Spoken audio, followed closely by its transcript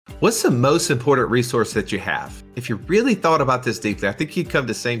What's the most important resource that you have? If you really thought about this deeply, I think you'd come to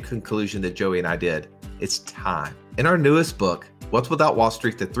the same conclusion that Joey and I did. It's time. In our newest book, Wealth Without Wall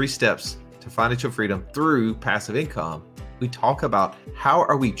Street, the 3 steps to financial freedom through passive income, we talk about how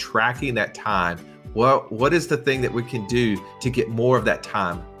are we tracking that time? What is the thing that we can do to get more of that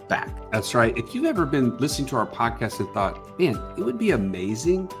time back? That's right. If you've ever been listening to our podcast and thought, man, it would be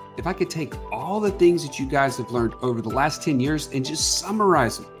amazing if I could take all the things that you guys have learned over the last 10 years and just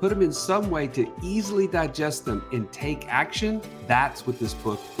summarize them, put them in some way to easily digest them and take action, that's what this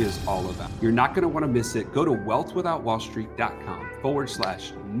book is all about. You're not going to want to miss it. Go to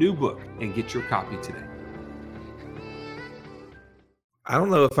wealthwithoutwallstreet.com/new book and get your copy today. I don't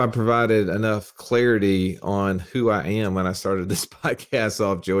know if I provided enough clarity on who I am when I started this podcast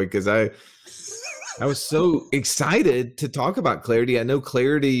off, Joey, because I was so excited to talk about clarity. I know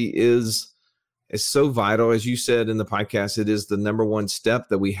clarity is so vital. As you said in the podcast, it is the number one step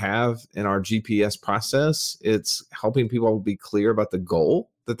that we have in our GPS process. It's helping people be clear about the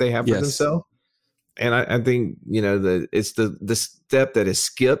goal that they have for themselves. And I think, it's the step that is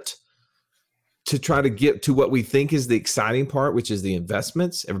skipped to try to get to what we think is the exciting part, which is the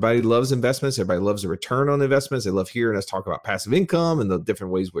investments. Everybody loves investments. Everybody loves the return on investments. They love hearing us talk about passive income and the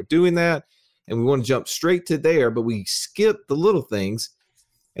different ways we're doing that. And we want to jump straight to there, but we skip the little things.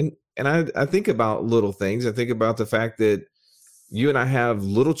 And I think about little things. I think about the fact that you and I have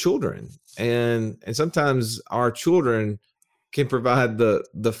little children, and sometimes our children can provide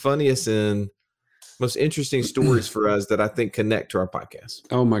the funniest and most interesting stories for us that I think connect to our podcast.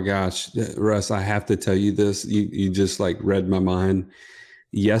 Oh my gosh, Russ, I have to tell you this. You just like read my mind.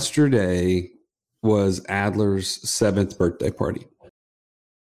 Yesterday was Adler's 7th birthday party.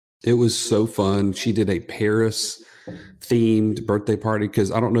 It was so fun. She did a Paris themed birthday party,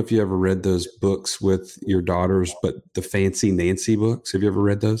 because I don't know if you ever read those books with your daughters, but the Fancy Nancy books. Have you ever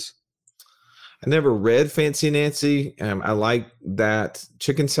read those? I never read Fancy Nancy. I like that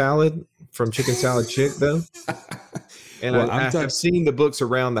chicken salad from Chicken Salad Chick, though. And well, I have seen the books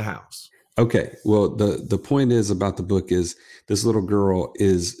around the house. Okay. Well, the point is about the book is this little girl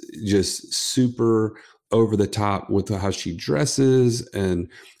is just super over the top with how she dresses, and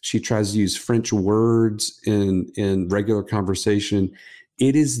she tries to use French words in regular conversation.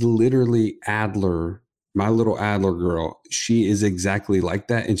 It is literally Adler, my little Adler girl. She is exactly like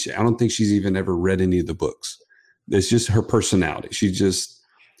that. And I don't think she's even ever read any of the books. It's just her personality. She's just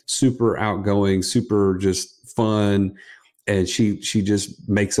super outgoing, super just fun. And she just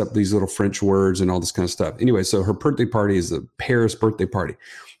makes up these little French words and all this kind of stuff. Anyway, so her birthday party is a Paris birthday party.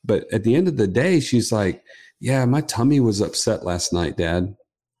 But at the end of the day, she's like, yeah, my tummy was upset last night, Dad.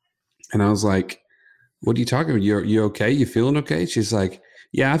 And I was like, what are you talking about? You okay? You feeling okay? She's like,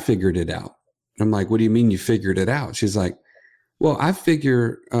 yeah, I figured it out. I'm like, what do you mean you figured it out? She's like, well, I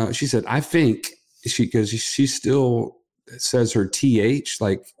figure, she said, I think, because she still says her TH,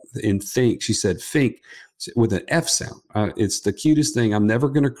 like in think, she said think with an F sound. It's the cutest thing. I'm never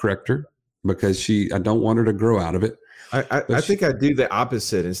going to correct her because I don't want her to grow out of it. I think I do the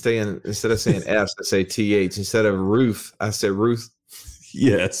opposite instead of saying F's, I say TH. Instead of Ruth, I say Ruth.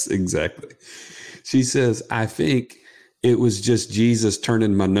 Yes, exactly. She says, I think it was just Jesus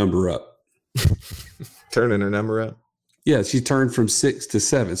turning my number up. Turning her number up? Yeah, she turned from 6 to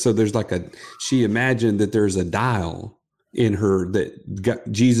 7. So there's she imagined that there's a dial in her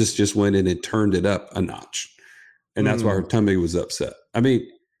that Jesus just went in and turned it up a notch. And that's why her tummy was upset. I mean,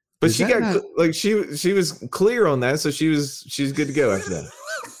 but she was clear on that, so she's good to go after that.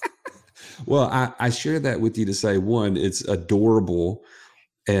 Well, I share that with you to say, one, it's adorable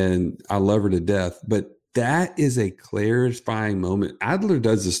and I love her to death, but that is a clarifying moment. Adler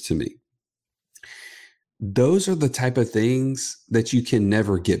does this to me. Those are the type of things that you can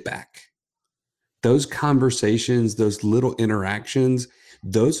never get back. Those conversations, those little interactions,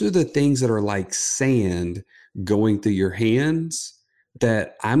 those are the things that are like sand going through your hands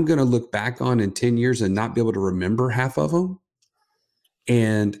that I'm going to look back on in 10 years and not be able to remember half of them.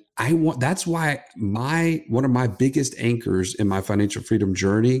 And that's why one of my biggest anchors in my financial freedom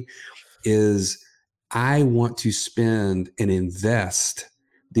journey is I want to spend and invest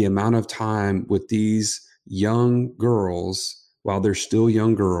the amount of time with these young girls while they're still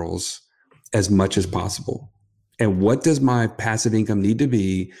young girls as much as possible. And what does my passive income need to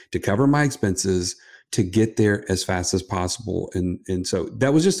be to cover my expenses to get there as fast as possible? And so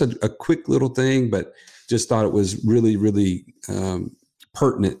that was just a quick little thing, but just thought it was really, really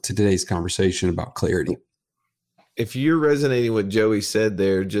pertinent to today's conversation about clarity. If you're resonating with Joey said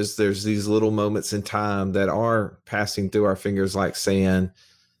there, there's these little moments in time that are passing through our fingers like sand,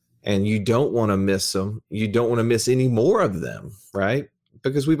 and you don't want to miss them. You don't want to miss any more of them, right?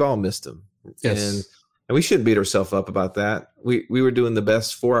 because we've all missed them. Yes. And we shouldn't beat ourselves up about that. We were doing the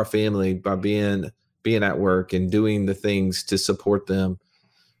best for our family by being at work and doing the things to support them.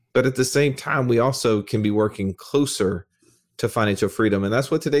 But at the same time, we also can be working closer to financial freedom. And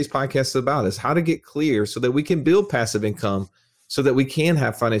that's what today's podcast is about, is how to get clear so that we can build passive income, so that we can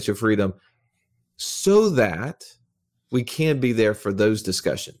have financial freedom, so that we can be there for those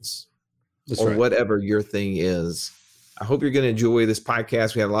discussions. That's or right. Whatever your thing is. I hope you're going to enjoy this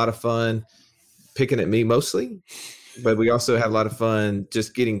podcast. We had a lot of fun picking at me mostly, but we also had a lot of fun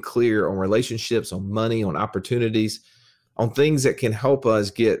just getting clear on relationships, on money, on opportunities, on things that can help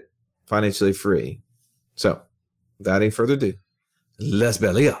us get financially free. So without any further ado, let's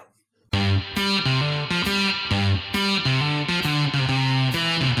belly up.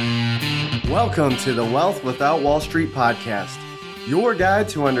 Welcome to the Wealth Without Wall Street podcast, your guide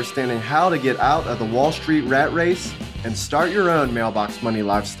to understanding how to get out of the Wall Street rat race and start your own mailbox money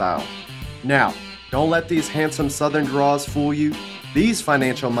lifestyle. Now, don't let these handsome Southern draws fool you. These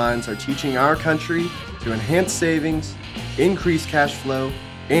financial minds are teaching our country to enhance savings, increase cash flow,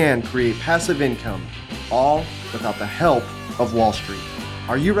 and create passive income, all without the help of Wall Street.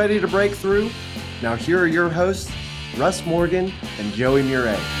 Are you ready to break through? Now here are your hosts, Russ Morgan and Joey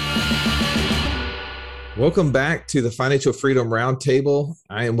Murray. Welcome back to the Financial Freedom Roundtable.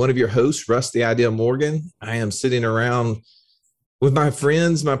 I am one of your hosts, Russ the Idea Morgan. I am sitting around with my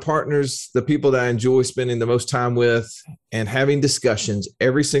friends, my partners, the people that I enjoy spending the most time with, and having discussions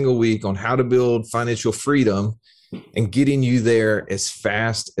every single week on how to build financial freedom and getting you there as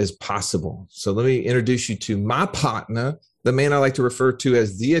fast as possible. So let me introduce you to my partner, the man I like to refer to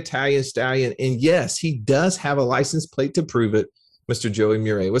as the Italian Stallion. And yes, he does have a license plate to prove it, Mr. Joey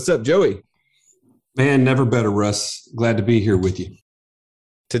Murray. What's up, Joey? Man, never better, Russ. Glad to be here with you.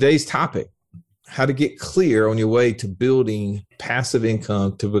 Today's topic: how to get clear on your way to building passive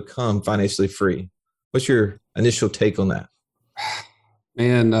income to become financially free. What's your initial take on that?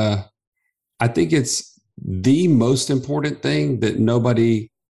 Man, I think it's the most important thing that nobody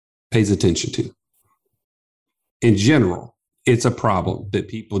pays attention to. In general, it's a problem that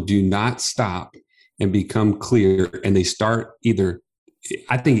people do not stop and become clear, and they start either,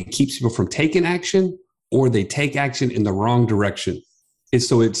 I think it keeps people from taking action, or they take action in the wrong direction.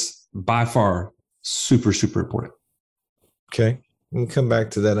 It's by far super, super important. Okay. We'll come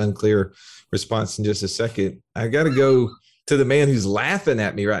back to that unclear response in just a second. I got to go to the man who's laughing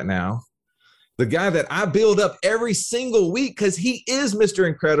at me right now. The guy that I build up every single week because he is Mr.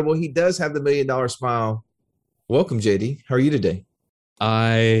 Incredible. He does have the $1 million smile. Welcome, JD. How are you today?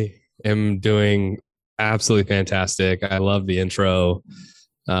 I am doing absolutely fantastic. I love the intro.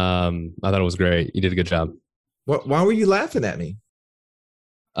 I thought it was great. You did a good job. Why were you laughing at me?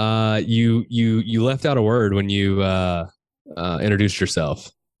 You left out a word when you introduced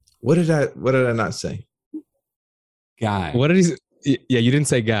yourself. What did I not say? Guy. What did he say? Yeah, you didn't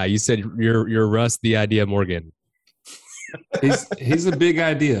say guy. You said you're Russ the Idea Morgan. He's a big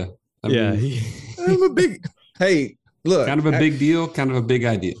idea. I'm a big. Hey, look. Kind of a big deal. Kind of a big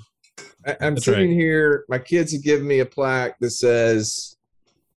idea. I'm sitting here. My kids have given me a plaque that says,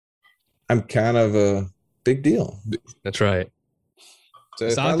 "I'm kind of a big deal." That's right. So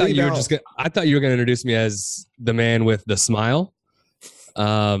I thought you were going to introduce me as the man with the smile,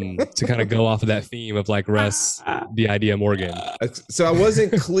 to kind of go off of that theme of like Russ, the Idea Morgan. So I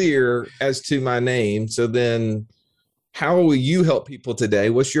wasn't clear as to my name. So then, how will you help people today?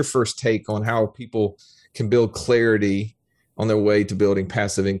 What's your first take on how people can build clarity on their way to building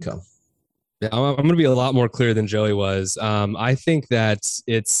passive income? Yeah, I'm going to be a lot more clear than Joey was. I think that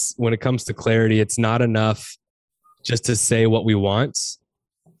when it comes to clarity, it's not enough just to say what we want.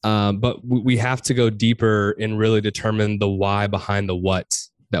 But we have to go deeper and really determine the why behind the what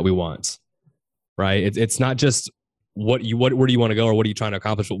that we want, right? It's not just where do you want to go or what are you trying to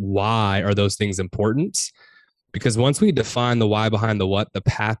accomplish, but why are those things important? Because once we define the why behind the what, the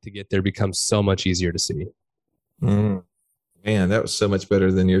path to get there becomes so much easier to see. Man, that was so much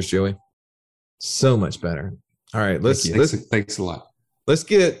better than yours, Joey. So much better. All right, thanks a lot. Let's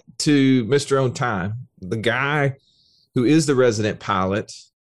get to Mr. On Time, the guy who is the resident pilot,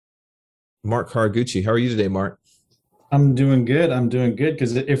 Mark Haraguchi. How are you today, Mark? I'm doing good.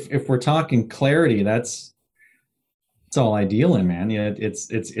 Because if we're talking clarity, that's all I deal in, man.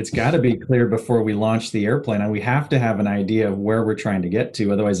 It's got to be clear before we launch the airplane, and we have to have an idea of where we're trying to get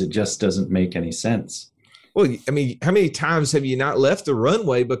to. Otherwise, it just doesn't make any sense. Well, I mean, how many times have you not left the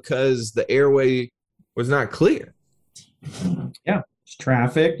runway because the airway was not clear? Yeah.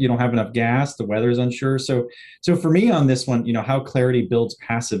 Traffic, you don't have enough gas, the weather's unsure. So for me on this one, how clarity builds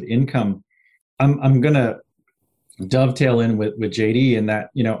passive income, I'm gonna dovetail in with JD in that,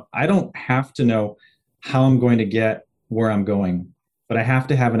 I don't have to know how I'm going to get where I'm going, but I have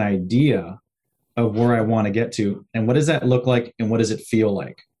to have an idea of where I want to get to and what does that look like and what does it feel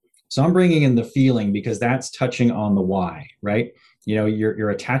like. So I'm bringing in the feeling because that's touching on the why, right? You're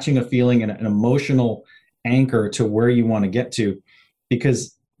attaching a feeling and an emotional anchor to where you want to get to,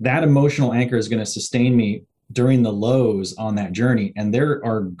 because that emotional anchor is going to sustain me during the lows on that journey. And there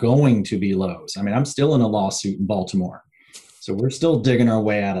are going to be lows. I mean, I'm still in a lawsuit in Baltimore, so we're still digging our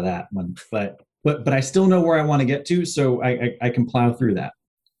way out of that one, but I still know where I want to get to. So I can plow through that.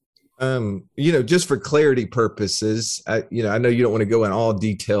 Just for clarity purposes, I know you don't want to go in all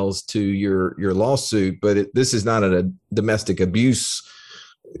details to your lawsuit, but this is not a domestic abuse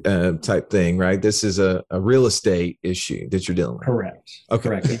type thing, right? This is a real estate issue that you're dealing with. Correct. Okay.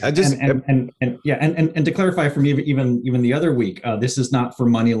 Correct. I just and to clarify for me, even the other week, this is not for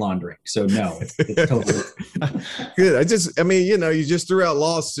money laundering. So no, it's totally good. You just threw out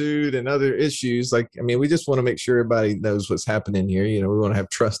lawsuit and other issues. We just want to make sure everybody knows what's happening here. We want to have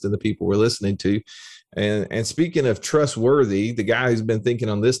trust in the people we're listening to. And speaking of trustworthy, the guy who's been thinking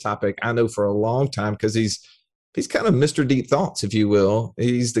on this topic, I know for a long time, because he's kind of Mr. Deep Thoughts, if you will.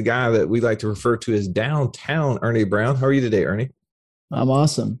 He's the guy that we like to refer to as downtown Ernie Brown. How are you today, Ernie? I'm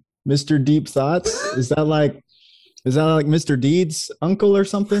awesome. Mr. Deep Thoughts? Is that like Mr. Deed's uncle or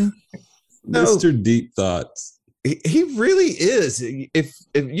something? No. Mr. Deep Thoughts. He really is. If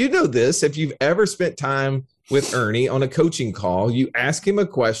you know this, if you've ever spent time with Ernie on a coaching call, you ask him a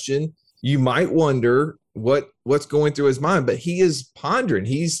question, you might wonder what's going through his mind, but he is pondering.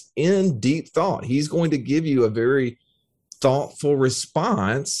 He's in deep thought. He's going to give you a very thoughtful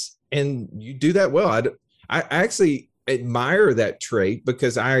response, and you do that well. I actually admire that trait,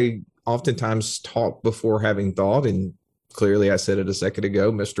 because I oftentimes talk before having thought, and clearly I said it a second ago,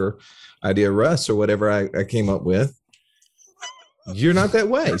 Mr. Idea Russ or whatever I came up with. You're not that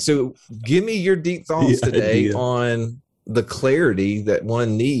way. So give me your deep thoughts today on the clarity that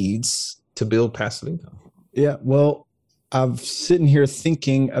one needs to build passive income. Yeah, well, I'm sitting here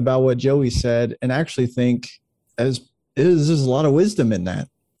thinking about what Joey said, and actually think there's a lot of wisdom in that.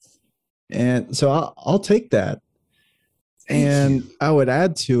 And so I'll take that. And I would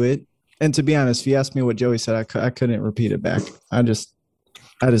add to it. And to be honest, if you asked me what Joey said, I couldn't repeat it back. I just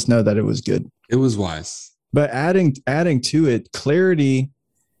know that it was good. It was wise. But adding to it, clarity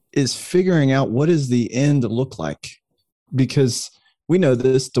is figuring out what does the end look like, because we know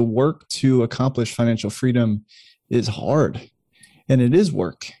this, the work to accomplish financial freedom is hard, and it is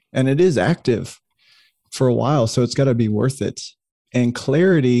work, and it is active for a while. So it's got to be worth it. And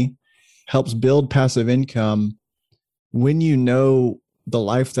clarity helps build passive income when you know the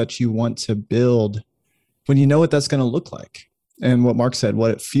life that you want to build, when you know what that's going to look like. And what Mark said,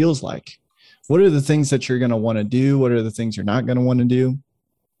 what it feels like. What are the things that you're going to want to do? What are the things you're not going to want to do?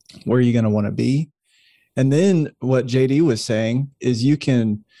 Where are you going to want to be? And then what JD was saying is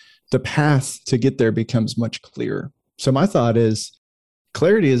the path to get there becomes much clearer. So my thought is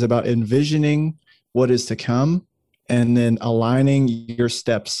clarity is about envisioning what is to come and then aligning your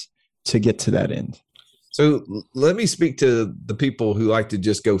steps to get to that end. So let me speak to the people who like to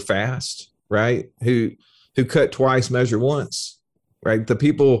just go fast, right? Who cut twice, measure once, right? The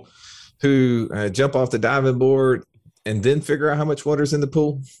people who jump off the diving board and then figure out how much water's in the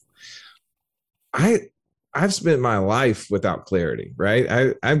pool. I've spent my life without clarity,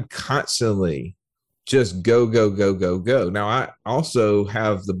 right? I'm constantly just go. Now, I also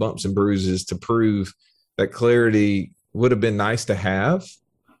have the bumps and bruises to prove that clarity would have been nice to have.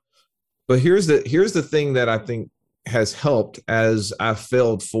 But here's the thing that I think has helped as I've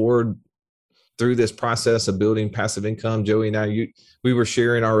failed forward through this process of building passive income. Joey and I, we were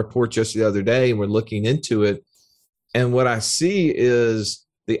sharing our report just the other day, and we're looking into it. And what I see is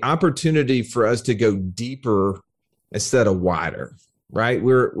the opportunity for us to go deeper instead of wider, right?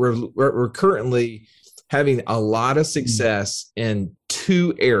 We're currently having a lot of success in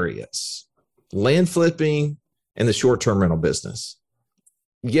two areas, land flipping and the short-term rental business.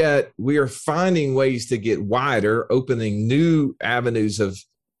 Yet we are finding ways to get wider, opening new avenues of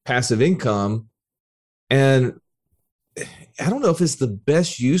passive income. And I don't know if it's the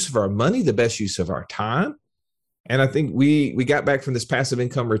best use of our money, the best use of our time. And I think we got back from this passive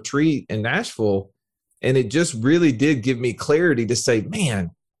income retreat in Nashville, and it just really did give me clarity to say,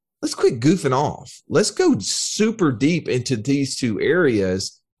 man, let's quit goofing off. Let's go super deep into these two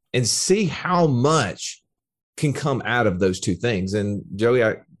areas and see how much can come out of those two things. And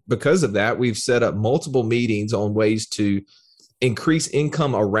Joey, because of that, we've set up multiple meetings on ways to increase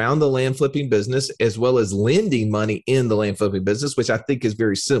income around the land flipping business, as well as lending money in the land flipping business, which I think is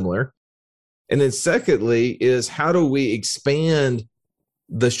very similar. And then secondly is how do we expand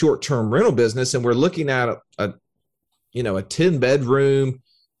the short-term rental business? And we're looking at a 10 bedroom,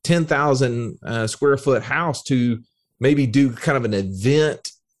 10,000 square foot house to maybe do kind of an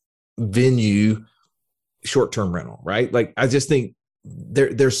event venue short-term rental, right? Like, I just think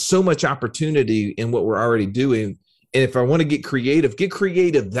there's so much opportunity in what we're already doing. And if I want to get creative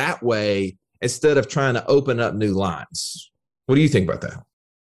that way instead of trying to open up new lines. What do you think about that?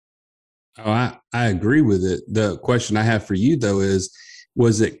 Oh, I agree with it. The question I have for you, though, is,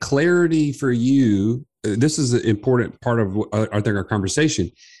 was it clarity for you? This is an important part of, I think, our conversation.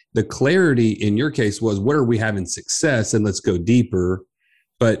 The clarity in your case was, where are we having success? And let's go deeper.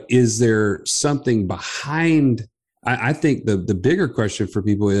 But is there something behind? I think the bigger question for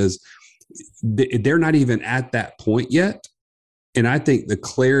people is, they're not even at that point yet. And I think the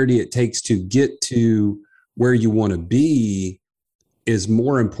clarity it takes to get to where you want to be is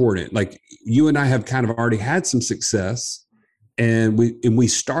more important. Like, you and I have kind of already had some success, and we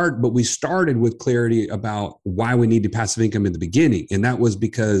started with clarity about why we needed passive income in the beginning. And that was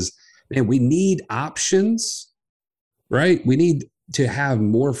because, man, we need options, right? We need to have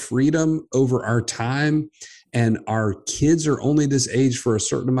more freedom over our time, and our kids are only this age for a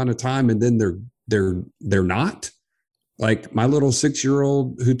certain amount of time, and then they're not. Like my little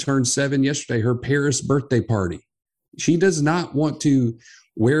 6-year-old who turned 7 yesterday, her Paris birthday party. She does not want to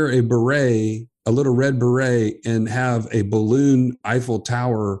wear a beret, a little red beret, and have a balloon Eiffel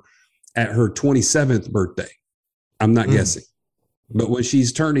Tower at her 27th birthday. I'm not guessing. But when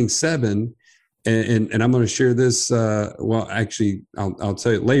she's turning 7, and I'm going to share this, well, actually, I'll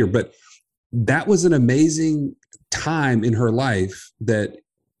tell you later, but that was an amazing time in her life that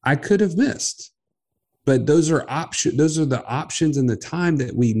I could have missed. But those are the options and the time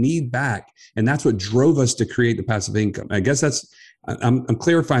that we need back. And that's what drove us to create the passive income. I guess I'm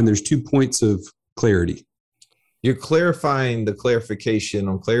clarifying there's 2 points of clarity. You're clarifying the clarification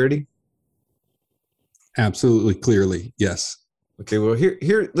on clarity? Absolutely, clearly, yes. Okay, well,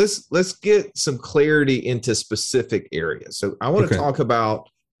 here let's get some clarity into specific areas. So I want to talk about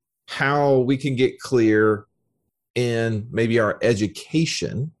how we can get clear in maybe our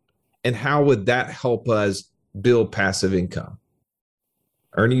education, and how would that help us build passive income?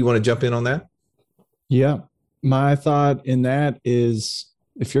 Ernie, you want to jump in on that? Yeah. My thought in that is,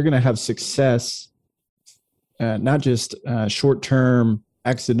 if you're going to have success, not just short-term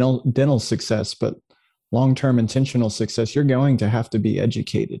accidental success, but long-term intentional success, you're going to have to be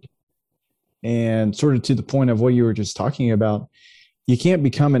educated. And sort of to the point of what you were just talking about, you can't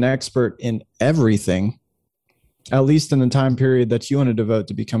become an expert in everything, at least in the time period that you want to devote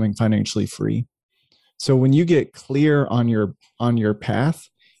to becoming financially free. So when you get clear on your path,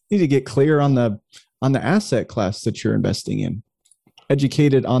 you need to get clear on the asset class that you're investing in,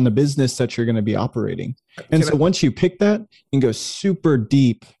 educated on the business that you're going to be operating. And once you pick that, you can go super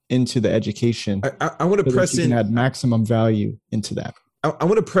deep into the education. I want to press in and add maximum value into that. I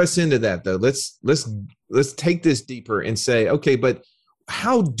want to press into that, though. Let's take this deeper and say, okay, but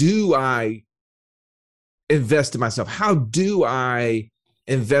how do I invest in myself? How do I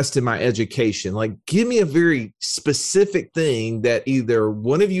invest in my education? Like, give me a very specific thing that either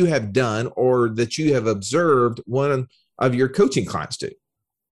one of you have done or that you have observed one of your coaching clients do.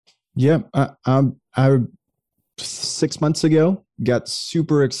 Yeah. I 6 months ago got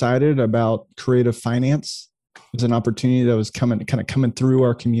super excited about creative finance. It was an opportunity that was coming through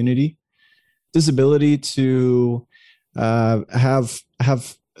our community. This ability to have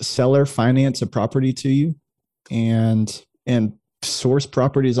seller finance a property to you and source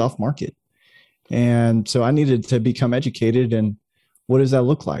properties off market. And so I needed to become educated. And what does that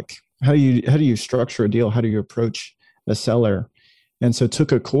look like? How do you structure a deal? How do you approach a seller? And so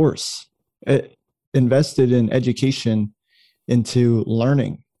took a course, invested in education into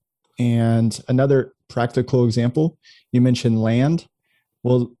learning. And another practical example, you mentioned land.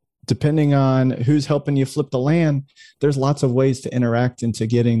 Well, depending on who's helping you flip the land, there's lots of ways to interact into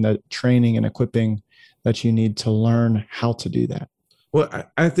getting the training and equipping that you need to learn how to do that. Well,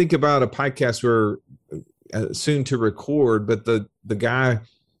 I think about a podcast we're soon to record, but the guy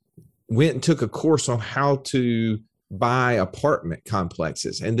went and took a course on how to buy apartment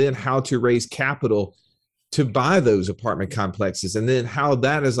complexes, and then how to raise capital to buy those apartment complexes, and then how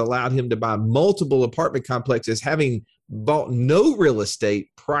that has allowed him to buy multiple apartment complexes, having bought no real estate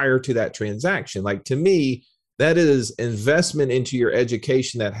prior to that transaction. Like, to me, that is investment into your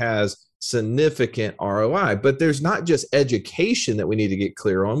education that has significant ROI. But there's not just education that we need to get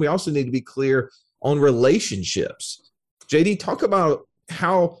clear on. We also need to be clear on relationships. JD, talk about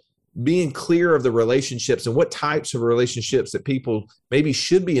how being clear of the relationships and what types of relationships that people maybe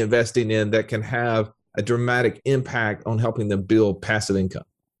should be investing in that can have a dramatic impact on helping them build passive income.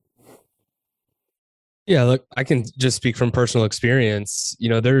 Yeah, look, I can just speak from personal experience. You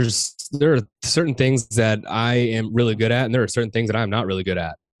know, there are certain things that I am really good at, and there are certain things that I'm not really good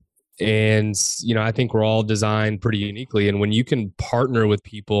at. And, you know, I think we're all designed pretty uniquely. And when you can partner with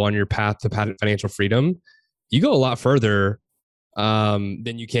people on your path to financial freedom, you go a lot further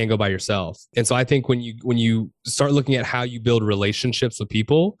than you can go by yourself. And so I think when you start looking at how you build relationships with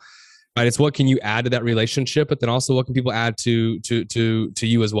people, right, it's what can you add to that relationship, but then also what can people add to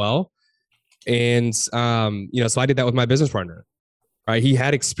you as well. And, you know, so I did that with my business partner, right? He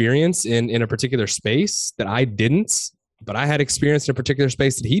had experience in a particular space that I didn't, but I had experience in a particular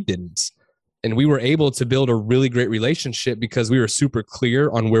space that he didn't. And we were able to build a really great relationship because we were super clear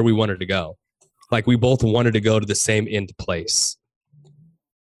on where we wanted to go. Like we both wanted to go to the same end place.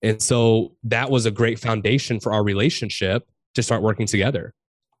 And so that was a great foundation for our relationship to start working together.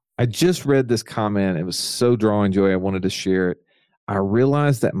 I just read this comment. It was so drawing, Joey. I wanted to share it. I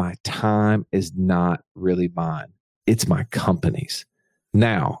realized that my time is not really mine. It's my company's.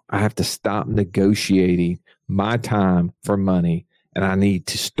 Now I have to stop negotiating my time for money, and I need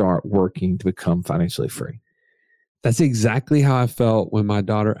to start working to become financially free. That's exactly how I felt when my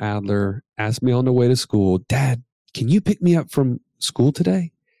daughter Adler asked me on the way to school, Dad, can you pick me up from school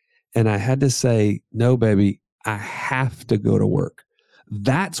today? And I had to say, no, baby, I have to go to work.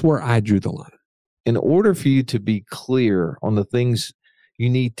 That's where I drew the line. In order for you to be clear on the things you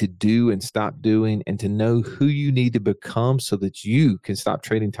need to do and stop doing, and to know who you need to become so that you can stop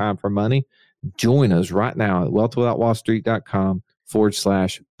trading time for money, join us right now at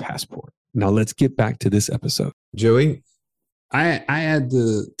wealthwithoutwallstreet.com/passport. Now let's get back to this episode. Joey? I add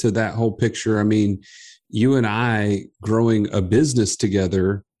to that whole picture. I mean, you and I growing a business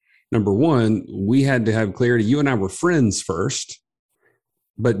together, number one, we had to have clarity. You and I were friends first,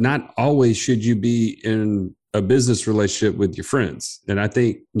 but not always should you be in a business relationship with your friends. And I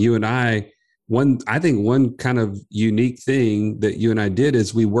think you and one kind of unique thing that you and I did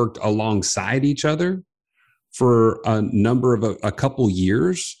is we worked alongside each other for a couple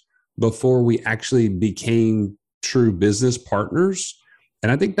years before we actually became true business partners.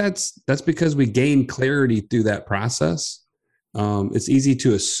 And I think that's because we gained clarity through that process. It's easy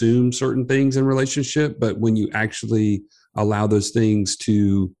to assume certain things in relationship, but when you actually allow those things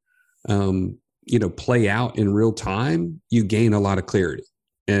to, play out in real time, you gain a lot of clarity.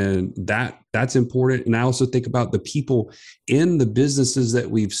 And that's important. And I also think about the people in the businesses that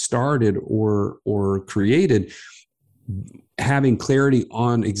we've started or created, having clarity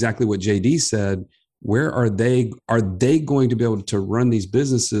on exactly what JD said. Where are they going to be able to run these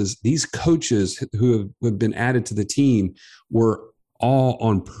businesses? These coaches who have been added to the team were all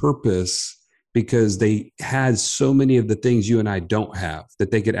on purpose because they had so many of the things you and I don't have,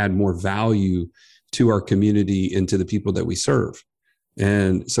 that they could add more value to our community and to the people that we serve.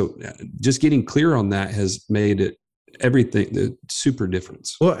 And so just getting clear on that has made everything the super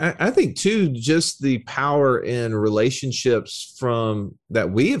difference. Well, I think too, just the power in relationships from that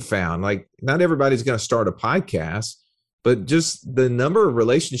we have found, like not everybody's going to start a podcast, but just the number of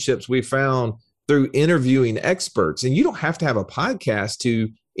relationships we found through interviewing experts. And you don't have to have a podcast to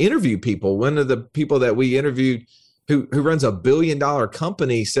interview people. One of the people that we interviewed who runs $1 billion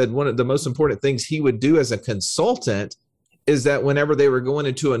company said one of the most important things he would do as a consultant is that whenever they were going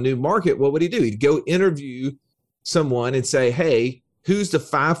into a new market, what would he do? He'd go interview someone and say, hey, who's the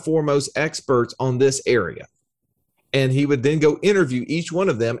 5 foremost experts on this area? And he would then go interview each one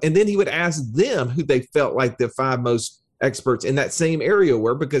of them. And then he would ask them who they felt like the 5 most experts in that same area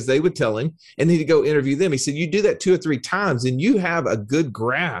were, because they would tell him, and he'd go interview them. He said, you do that 2 or 3 times and you have a good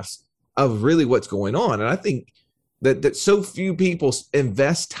grasp of really what's going on. And I think that so few people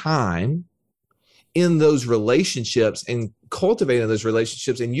invest time in those relationships and cultivating those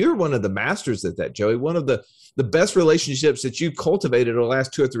relationships. And you're one of the masters at that, Joey. One of the best relationships that you've cultivated over the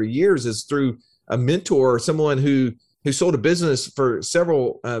last 2 or 3 years is through a mentor or someone who sold a business for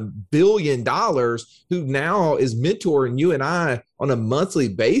several $1 billion, who now is mentoring you and I on a monthly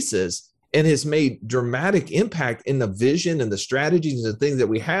basis and has made dramatic impact in the vision and the strategies and the things that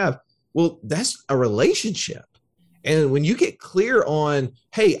we have. Well, that's a relationship. And when you get clear on,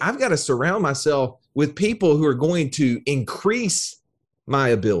 hey, I've got to surround myself with people who are going to increase my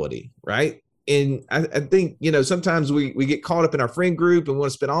ability, right? And I think, sometimes we get caught up in our friend group and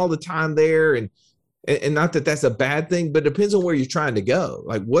want to spend all the time there. And not that that's a bad thing, but it depends on where you're trying to go.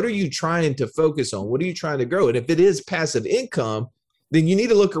 Like, what are you trying to focus on? What are you trying to grow? And if it is passive income, then you need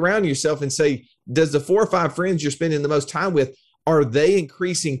to look around yourself and say, does the 4 or 5 friends you're spending the most time with, are they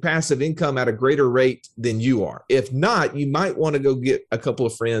increasing passive income at a greater rate than you are? If not, you might want to go get a couple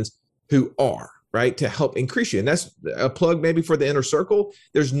of friends who are, right, to help increase you. And that's a plug maybe for the inner circle.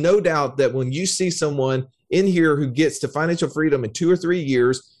 There's no doubt that when you see someone in here who gets to financial freedom in 2 or 3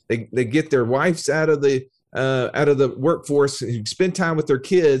 years, they get their wives out of the workforce, who spend time with their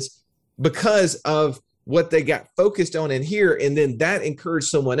kids because of what they got focused on in here. And then that encouraged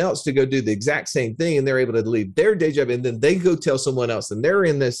someone else to go do the exact same thing. And they're able to leave their day job. And then they go tell someone else, and they're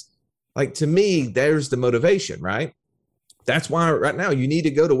in this, like, to me, there's the motivation, right? That's why right now you need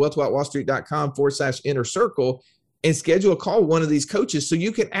to go to wealthwithoutwallstreet.com/inner circle and schedule a call with one of these coaches so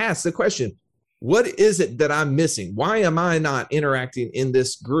you can ask the question, what is it that I'm missing? Why am I not interacting in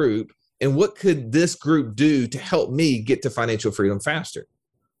this group? And what could this group do to help me get to financial freedom faster?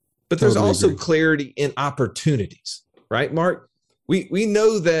 But there's also clarity in opportunities, right, Mark? We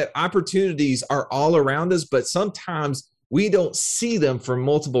know that opportunities are all around us, but sometimes we don't see them for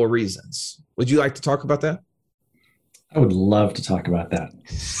multiple reasons. Would you like to talk about that? I would love to talk about that.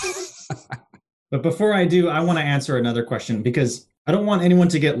 But before I do, I want to answer another question, because I don't want anyone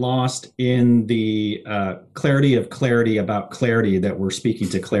to get lost in the clarity of clarity about clarity that we're speaking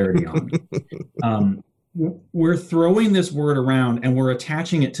to clarity on. We're throwing this word around and we're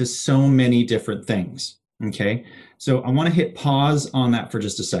attaching it to so many different things. Okay. So I want to hit pause on that for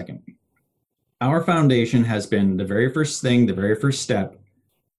just a second. Our foundation has been the very first thing, the very first step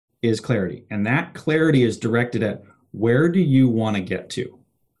is clarity. And that clarity is directed at, where do you want to get to?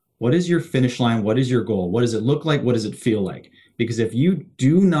 What is your finish line? What is your goal? What does it look like? What does it feel like? Because if you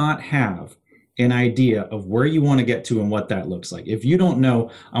do not have an idea of where you want to get to and what that looks like, if you don't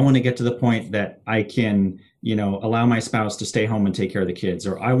know, I want to get to the point that I can, allow my spouse to stay home and take care of the kids,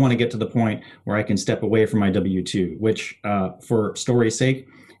 or I want to get to the point where I can step away from my W-2, which for story's sake,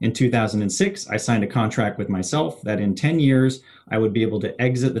 in 2006, I signed a contract with myself that in 10 years, I would be able to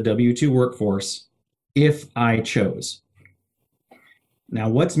exit the W-2 workforce if I chose. Now,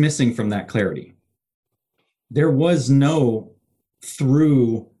 what's missing from that clarity? There was no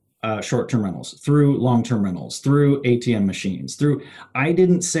through short-term rentals, through long-term rentals, through ATM machines, I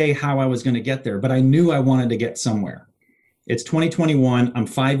didn't say how I was going to get there, but I knew I wanted to get somewhere. It's 2021. I'm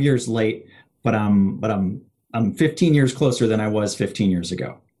 5 years late, but I'm 15 years closer than I was 15 years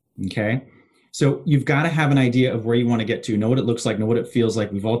ago. Okay. So you've got to have an idea of where you want to get to, know what it looks like, know what it feels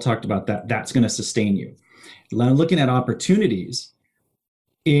like. We've all talked about that. That's going to sustain you. Looking at opportunities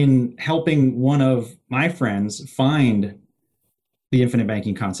in helping one of my friends find the infinite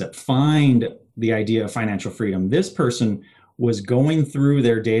banking concept, find the idea of financial freedom. This person was going through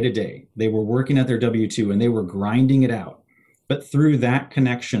their day-to-day. They were working at their W-2 and they were grinding it out. But through that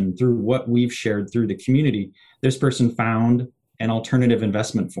connection, through what we've shared through the community, this person found an alternative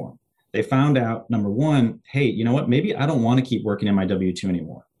investment form. They found out, number one, hey, you know what? Maybe I don't want to keep working in my W-2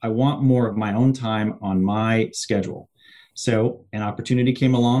 anymore. I want more of my own time on my schedule. So an opportunity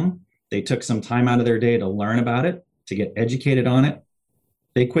came along. They took some time out of their day to learn about it, to get educated on it.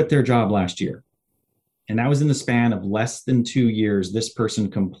 They quit their job last year. And that was in the span of less than 2 years. This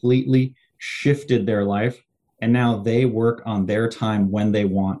person completely shifted their life. And now they work on their time when they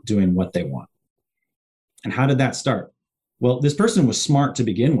want, doing what they want. And how did that start? Well, this person was smart to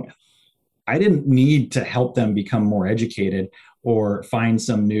begin with. I didn't need to help them become more educated or find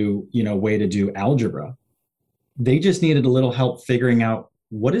some new, way to do algebra. They just needed a little help figuring out,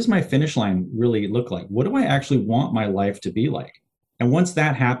 what does my finish line really look like? What do I actually want my life to be like? And once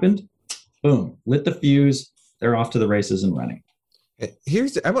that happened, boom, lit the fuse. They're off to the races and running.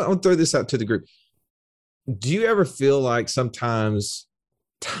 I want to throw this out to the group. Do you ever feel like sometimes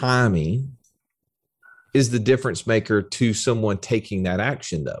timing is the difference maker to someone taking that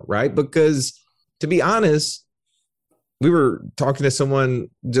action, though, right? Because to be honest, we were talking to someone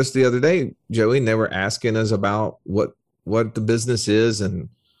just the other day, Joey, and they were asking us about what the business is and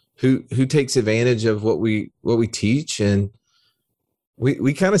who takes advantage of what we teach. And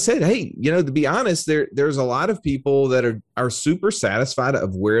we kind of said, hey, to be honest, there's a lot of people that are super satisfied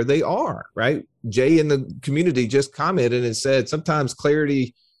of where they are, right? Jay in the community just commented and said, sometimes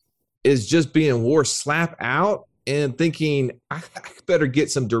clarity is just being wore slap out and thinking, I better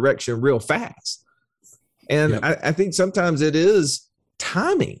get some direction real fast. And yep. I think sometimes it is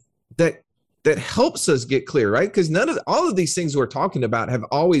timing that helps us get clear, right? Because all of these things we're talking about have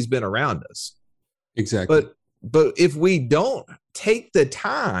always been around us. Exactly. But if we don't take the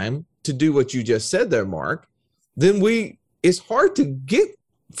time to do what you just said there, Mark, then it's hard to get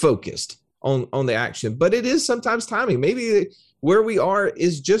focused on the action. But it is sometimes timing. Maybe where we are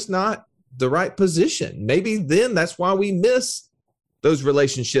is just not the right position. Maybe then that's why we miss those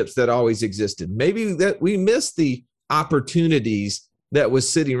relationships that always existed. Maybe that we miss the opportunities that was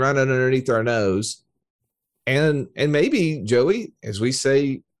sitting right underneath our nose. And maybe, Joey, as we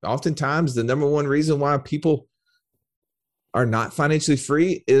say, oftentimes the number one reason why people are not financially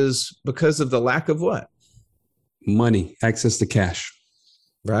free is because of the lack of what? Money, access to cash.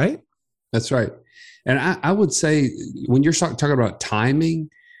 Right? That's right. And I would say when you're talking about timing,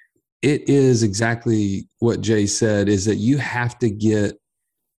 it is exactly what Jay said, is that you have to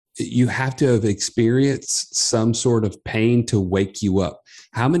have experienced some sort of pain to wake you up.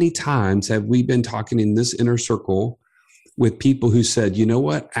 How many times have we been talking in this inner circle with people who said, you know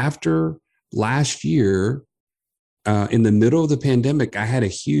what, after last year, in the middle of the pandemic, I had a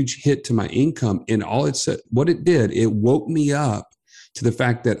huge hit to my income, and what it did, it woke me up to the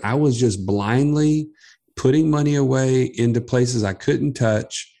fact that I was just blindly putting money away into places I couldn't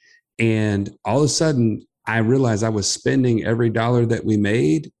touch. And all of a sudden I realized I was spending every dollar that we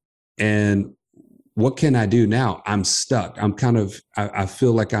made. And what can I do now? I'm stuck. I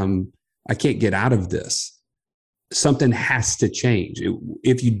feel like I can't get out of this. Something has to change.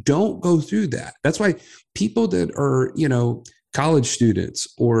 If you don't go through that, that's why people that are, college students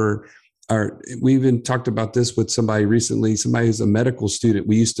we even talked about this with somebody recently, somebody who's a medical student.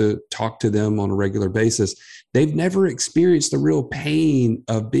 We used to talk to them on a regular basis. They've never experienced the real pain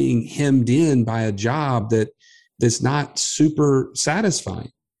of being hemmed in by a job that's not super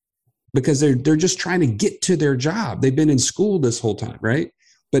satisfying, because they're just trying to get to their job. They've been in school this whole time, right?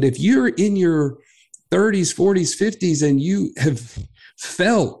 But if you're in your 30s, 40s, 50s, and you have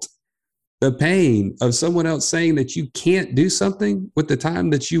felt the pain of someone else saying that you can't do something with the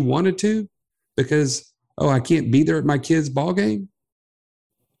time that you wanted to because, I can't be there at my kid's ball game.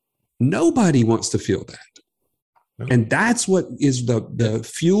 Nobody wants to feel that. No. And that's what is the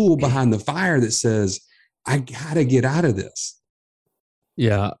fuel behind the fire that says, I got to get out of this.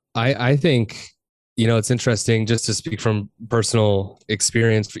 Yeah, I think, it's interesting, just to speak from personal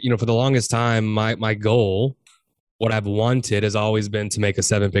experience, for the longest time, my goal, what I've wanted has always been to make a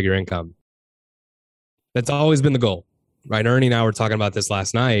 7-figure income. That's always been the goal, right? Ernie and I were talking about this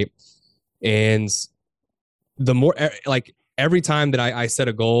last night. And the more, every time that I set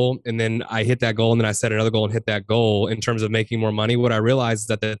a goal and then I hit that goal and then I set another goal and hit that goal in terms of making more money, what I realized is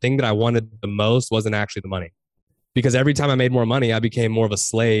that the thing that I wanted the most wasn't actually the money. Because every time I made more money, I became more of a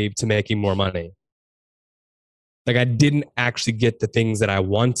slave to making more money. Like, I didn't actually get the things that I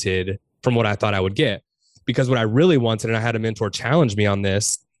wanted from what I thought I would get. Because what I really wanted, and I had a mentor challenge me on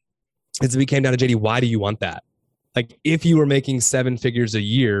this, is it came down to, JD, why do you want that? Like, if you were making 7 figures a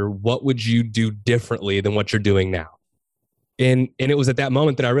year, what would you do differently than what you're doing now? And it was at that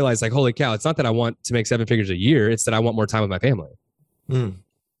moment that I realized, like, holy cow, it's not that I want to make 7 figures a year. It's that I want more time with my family.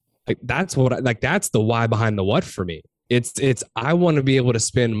 Like, that's that's the why behind the what for me. It's I want to be able to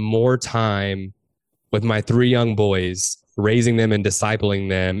spend more time with my 3 young boys, raising them and discipling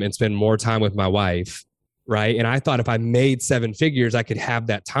them, and spend more time with my wife. Right. And I thought if I made 7 figures, I could have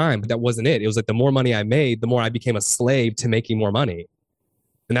that time, but that wasn't it. It was like the more money I made, the more I became a slave to making more money.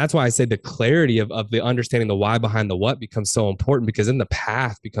 And that's why I said the clarity of the understanding the why behind the what becomes so important, because then the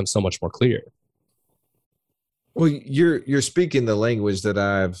path becomes so much more clear. Well, you're speaking the language that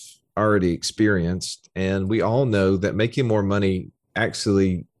I've already experienced. And we all know that making more money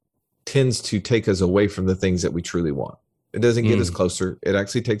actually tends to take us away from the things that we truly want. It doesn't get us closer. It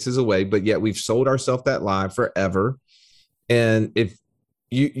actually takes us away, but yet we've sold ourselves that lie forever. And if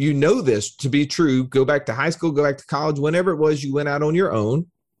you know this to be true, go back to high school, go back to college, whenever it was you went out on your own,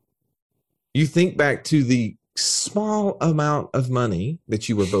 you think back to the small amount of money that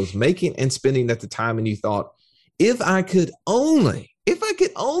you were both making and spending at the time. And you thought, if I could only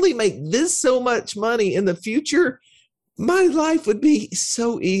make this so much money in the future, my life would be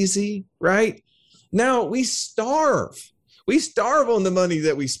so easy, right? Now we starve on the money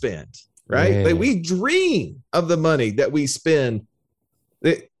that we spend, right? Yeah. Like, we dream of the money that we spend.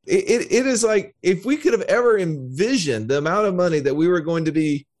 It is like, if we could have ever envisioned the amount of money that we were going to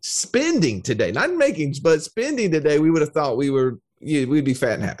be spending today, not making, but spending today, we would have thought we'd be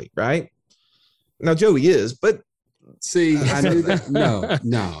fat and happy, right? Now Joey is, but see, I knew that.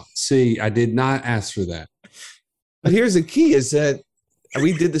 No. See, I did not ask for that. But here's the key, is that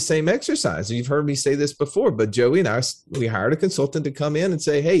we did the same exercise. You've heard me say this before, but Joey and I, we hired a consultant to come in and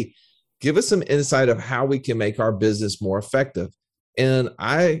say, hey, give us some insight of how we can make our business more effective. And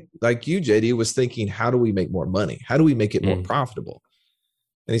I, like you, JD, was thinking, how do we make more money? How do we make it more profitable?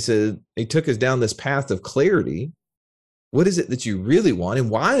 And he took us down this path of clarity. What is it that you really want? And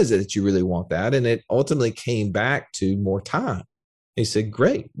why is it that you really want that? And it ultimately came back to more time. He said,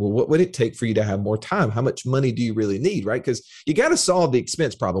 great. Well, what would it take for you to have more time? How much money do you really need? Right? Because you got to solve the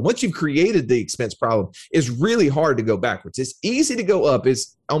expense problem. Once you've created the expense problem, it's really hard to go backwards. It's easy to go up.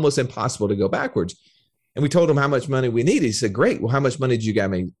 It's almost impossible to go backwards. And we told him how much money we needed. He said, great. Well, how much money did you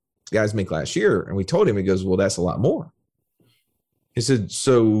guys make last year? And we told him, he goes, well, that's a lot more. He said,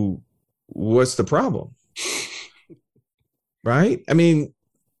 so what's the problem? Right? I mean,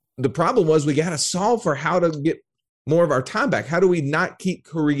 the problem was we got to solve for how to get more of our time back. How do we not keep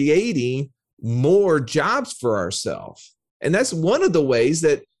creating more jobs for ourselves? And that's one of the ways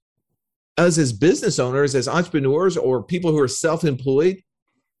that us as business owners, as entrepreneurs, or people who are self-employed,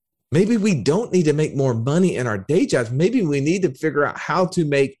 maybe we don't need to make more money in our day jobs. Maybe we need to figure out how to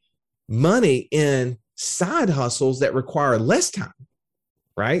make money in side hustles that require less time,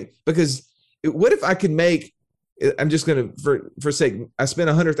 right? Because what if I could make, I'm just going to, for sake, I spend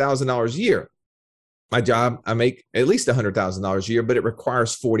 $100,000 a year. My job, I make at least $100,000 a year, but it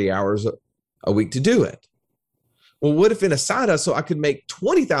requires 40 hours a week to do it. Well, what if in a side hustle, I could make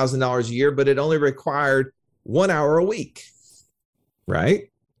 $20,000 a year, but it only required 1 hour a week, right?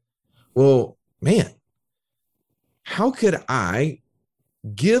 Well, man, how could I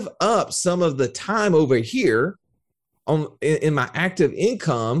give up some of the time over here in my active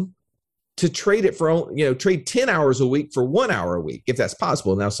income to trade it for, trade 10 hours a week for 1 hour a week, if that's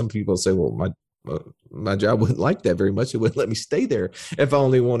possible? Now, some people say, well, my job wouldn't like that very much. It wouldn't let me stay there if I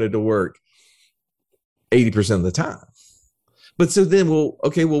only wanted to work 80% of the time. But so then,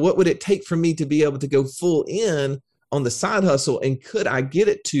 what would it take for me to be able to go full in on the side hustle? And could I get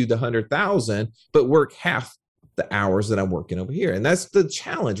it to the 100,000, but work half the hours that I'm working over here? And that's the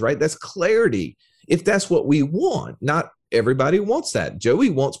challenge, right? That's clarity. If that's what we want, not everybody wants that.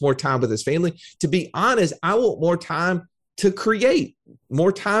 Joey wants more time with his family. To be honest, I want more time to create,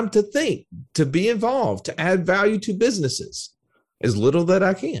 more time to think, to be involved, to add value to businesses, as little that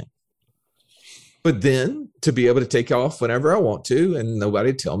I can. But then to be able to take off whenever I want to and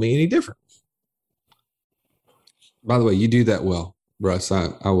nobody tell me any different. By the way, you do that well, Russ.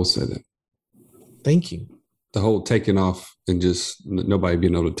 I will say that. Thank you. The whole taking off and just nobody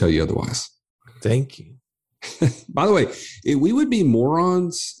being able to tell you otherwise. Thank you. By the way, we would be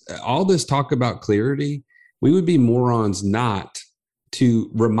morons, all this talk about clarity, we would be morons not to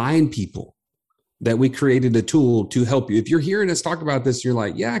remind people that we created a tool to help you. If you're hearing us talk about this, you're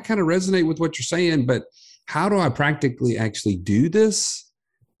like, yeah, I kind of resonate with what you're saying, but how do I practically actually do this?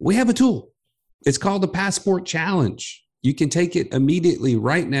 We have a tool. It's called the Passport Challenge. You can take it immediately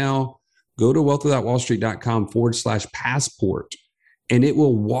right now. Go to wealthwithoutwallstreet.com/passport, and it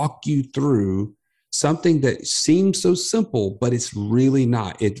will walk you through something that seems so simple, but it's really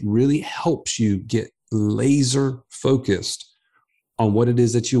not. It really helps you get laser focused on what it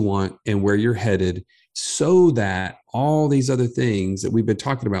is that you want and where you're headed, so that all these other things that we've been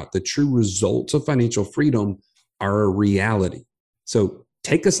talking about, the true results of financial freedom, are a reality. So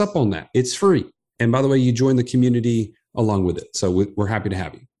take us up on that. It's free. And by the way, you join the community along with it. So we're happy to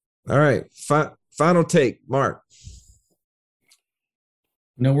have you. All right. Final take, Mark.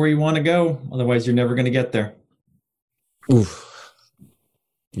 Know where you want to go. Otherwise, you're never going to get there. Oof.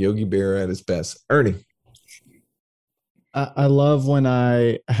 Yogi Bear at his best. Ernie. I love when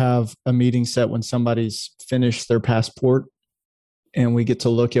I have a meeting set when somebody's finished their passport and we get to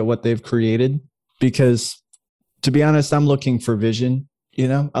look at what they've created, because to be honest, I'm looking for vision.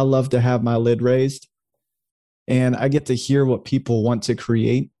 I love to have my lid raised and I get to hear what people want to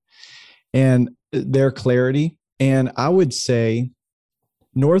create and their clarity. And I would say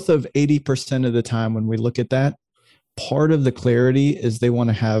north of 80% of the time when we look at that, part of the clarity is they want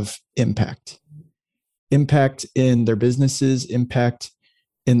to have impact in their businesses, impact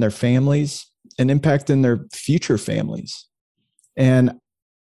in their families, and impact in their future families. And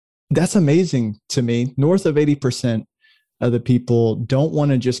that's amazing to me. North of 80% of the people don't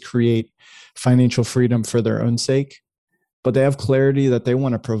want to just create financial freedom for their own sake, but they have clarity that they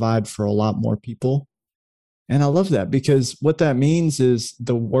want to provide for a lot more people. And I love that, because what that means is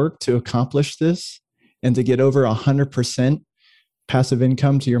the work to accomplish this and to get over 100% passive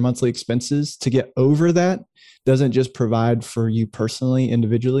income to your monthly expenses, to get over that doesn't just provide for you personally,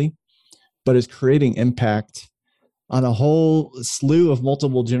 individually, but is creating impact on a whole slew of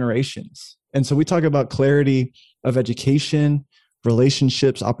multiple generations. And so we talk about clarity of education,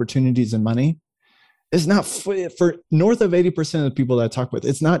 relationships, opportunities, and money. It's not for north of 80% of the people that I talk with,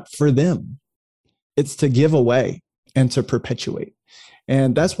 it's not for them. It's to give away and to perpetuate.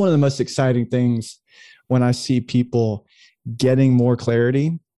 And that's one of the most exciting things when I see people getting more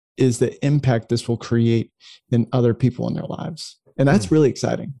clarity, is the impact this will create in other people in their lives. And that's really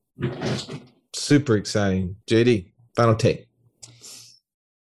exciting. Super exciting. JD, final take.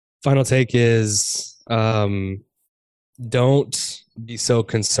 Final take is don't be so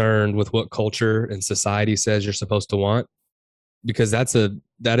concerned with what culture and society says you're supposed to want, because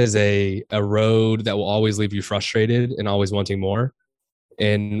that is a road that will always leave you frustrated and always wanting more.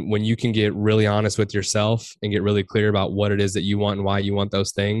 And when you can get really honest with yourself and get really clear about what it is that you want and why you want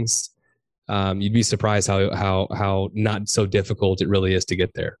those things, you'd be surprised how not so difficult it really is to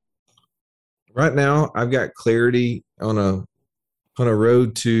get there. Right now, I've got clarity on a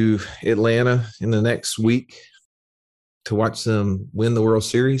road to Atlanta in the next week to watch them win the World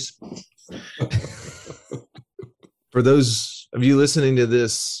Series. For those of you listening to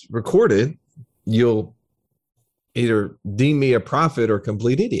this recorded, you'll either deem me a prophet or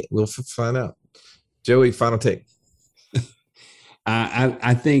complete idiot. We'll find out. Joey, final take.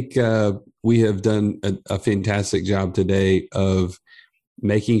 I think we have done a fantastic job today of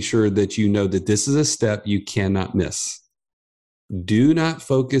making sure that you know that this is a step you cannot miss. Do not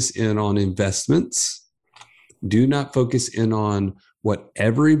focus in on investments. Do not focus in on what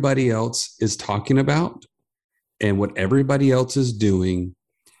everybody else is talking about and what everybody else is doing.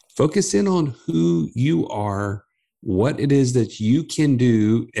 Focus in on who you are, what it is that you can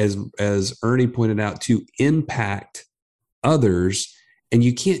do, as Ernie pointed out, to impact others. And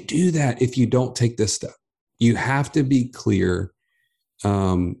you can't do that if you don't take this step. You have to be clear.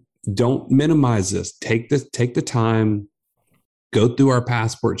 Don't minimize this. Take the time, go through our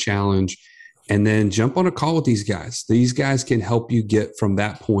passport challenge, and then jump on a call with these guys. These guys can help you get from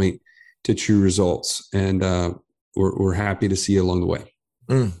that point to true results. And we're happy to see you along the way.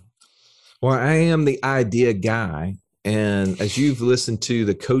 Well, I am the idea guy. And as you've listened to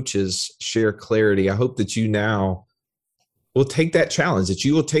the coaches share clarity, I hope that you now will take that challenge, that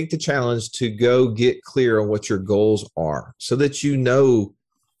you will take the challenge to go get clear on what your goals are so that you know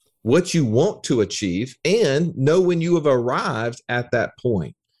what you want to achieve and know when you have arrived at that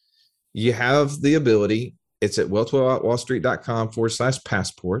point. You have the ability. It's at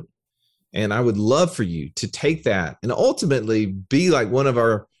wealthwithoutwallstreet.com/passport. And I would love for you to take that and ultimately be like one of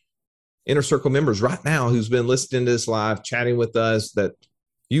our Inner Circle members right now who's been listening to this live, chatting with us, that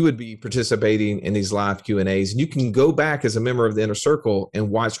you would be participating in these live Q&As. And you can go back as a member of the Inner Circle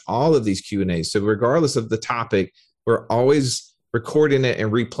and watch all of these Q&As. So regardless of the topic, we're always recording it and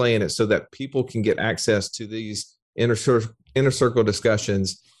replaying it so that people can get access to these Inner Circle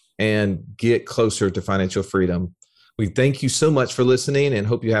discussions and get closer to financial freedom. We thank you so much for listening and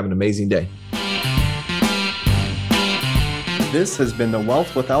hope you have an amazing day. This has been the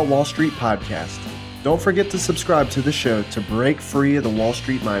Wealth Without Wall Street podcast. Don't forget to subscribe to the show to break free of the Wall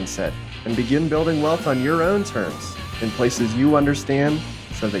Street mindset and begin building wealth on your own terms in places you understand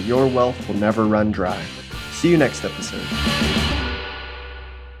so that your wealth will never run dry. See you next episode.